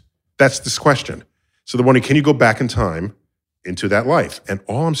 minutes. That's this question. So the one, can you go back in time into that life? And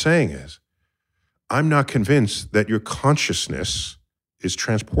all I'm saying is, I'm not convinced that your consciousness is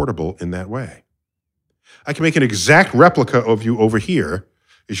transportable in that way. I can make an exact replica of you over here.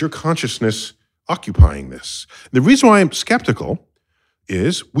 Is your consciousness occupying this? The reason why I'm skeptical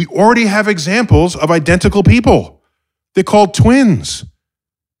is we already have examples of identical people. They're called twins,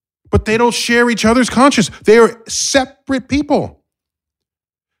 but they don't share each other's consciousness. They are separate people.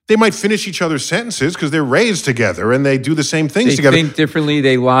 They might finish each other's sentences because they're raised together and they do the same things together. They think differently.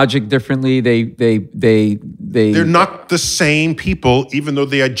 They logic differently. They're not the same people, even though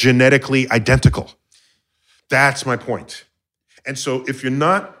they are genetically identical. That's my point. And so if you're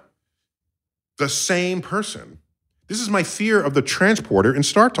not the same person, this is my fear of the transporter in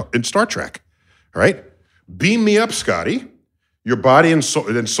Star Trek. All right? Beam me up, Scotty. Your body and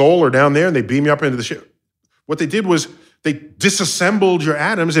soul are down there and they beam you up into the ship. What they did was they disassembled your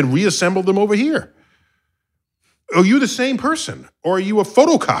atoms and reassembled them over here. Are you the same person? Or are you a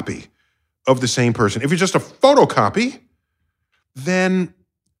photocopy of the same person? If you're just a photocopy, then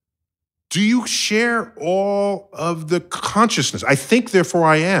do you share all of the consciousness? I think, therefore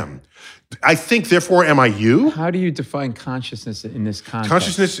I am. I think, therefore am I you? How do you define consciousness in this context?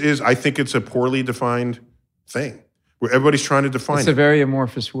 Consciousness is, I think it's a poorly defined thing where everybody's trying to define it. It's a very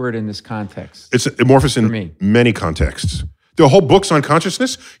amorphous word in this context. It's amorphous in many contexts. There are whole books on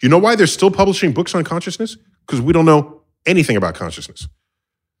consciousness. You know why they're still publishing books on consciousness? Because we don't know anything about consciousness.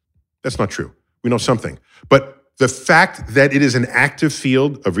 That's not true. We know something. But the fact that it is an active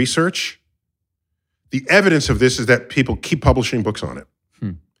field of research, the evidence of this is that people keep publishing books on it.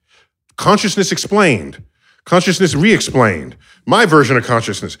 Consciousness explained. Consciousness re-explained. My version of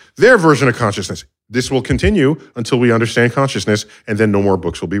consciousness. Their version of consciousness. This will continue until we understand consciousness, and then no more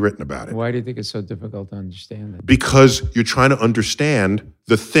books will be written about it. Why do you think it's so difficult to understand that? Because you're trying to understand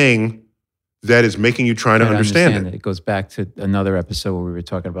the thing that is making you trying to understand it. It goes back to another episode where we were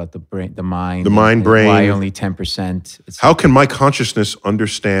talking about the brain, the mind. The mind, brain. Why only 10%? How can my consciousness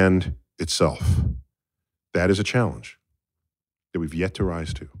understand itself? That is a challenge that we've yet to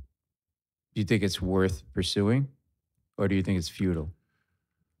rise to. Do you think it's worth pursuing? Or do you think it's futile?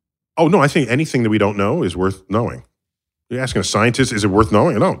 Oh, no, I think anything that we don't know is worth knowing. You're asking a scientist, is it worth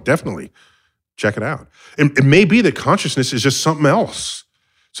knowing? No, definitely. Check it out. It may be that consciousness is just something else,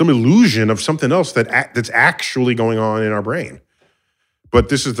 some illusion of something else that's actually going on in our brain.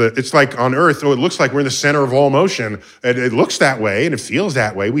 But it's like on Earth, it looks like we're in the center of all motion. And it looks that way and it feels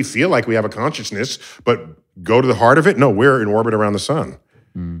that way. We feel like we have a consciousness, but go to the heart of it? No, we're in orbit around the sun.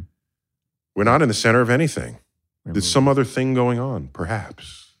 Mm. We're not in the center of anything. There's some other thing going on,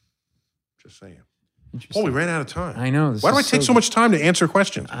 perhaps. Just saying. Oh, we ran out of time. I know. Why do I take so much time to answer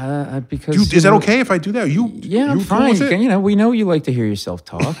questions? Because is that okay if I do that? I'm fine. Cool we know you like to hear yourself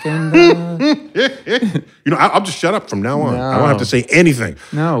talk, and I'll just shut up from now on. I don't have to say anything.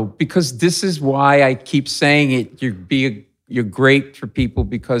 No, because this is why I keep saying it. You're great for people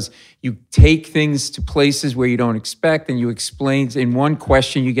because you take things to places where you don't expect, and you explain in one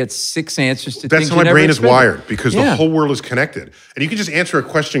question. You get 6 answers to things. That's how my brain is wired because the whole world is connected, and you can just answer a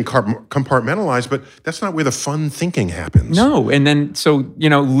question compartmentalized, but that's not where the fun thinking happens. No, and then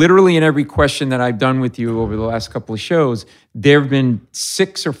literally in every question that I've done with you over the last couple of shows, there have been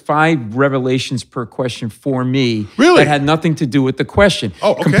 6 or 5 revelations per question for me that had nothing to do with the question.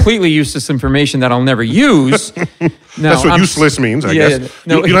 Oh, okay. Completely useless information that I'll never use. That's what useless means, I guess.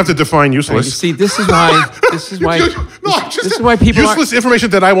 No, you don't have to define useless. You see, this is why people useless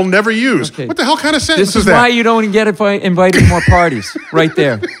information that I will never use. Okay. What the hell kind of sentence is that? This is why you don't get invited to more parties. Right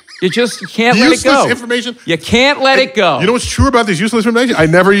there. You can't let it go. Useless information. You can't let it go. You know what's true about this useless information? I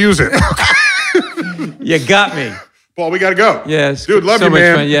never use it. You got me. Paul, we got to go. Yes. Dude, love so you,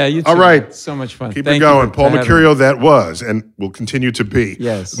 man. Fun. Yeah, you too. All right. So much fun. Keep it going. Paul Mercurio, that was and will continue to be.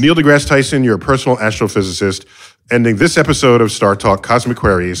 Yes. Neil deGrasse Tyson, your personal astrophysicist, ending this episode of Star Talk Cosmic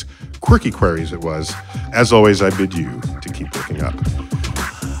Queries, quirky queries it was. As always, I bid you to keep looking up.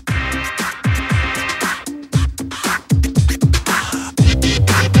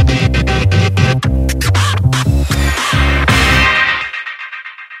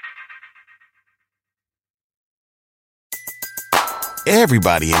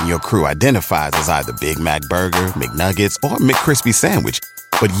 Everybody in your crew identifies as either Big Mac Burger, McNuggets, or McCrispy Sandwich.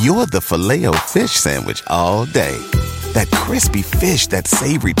 But you're the Filet-O-Fish Sandwich all day. That crispy fish, that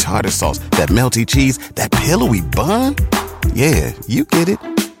savory tartar sauce, that melty cheese, that pillowy bun. Yeah, you get it.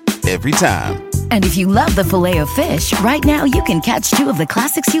 Every time. And if you love the Filet-O-Fish, right now you can catch 2 of the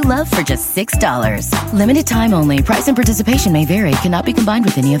classics you love for just $6. Limited time only. Price and participation may vary. Cannot be combined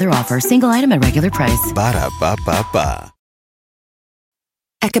with any other offer. Single item at regular price. Ba-da-ba-ba-ba.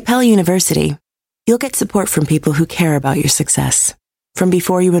 At Capella University, you'll get support from people who care about your success. From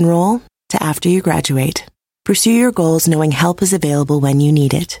before you enroll to after you graduate, pursue your goals knowing help is available when you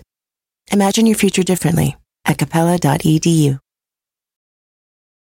need it. Imagine your future differently at capella.edu.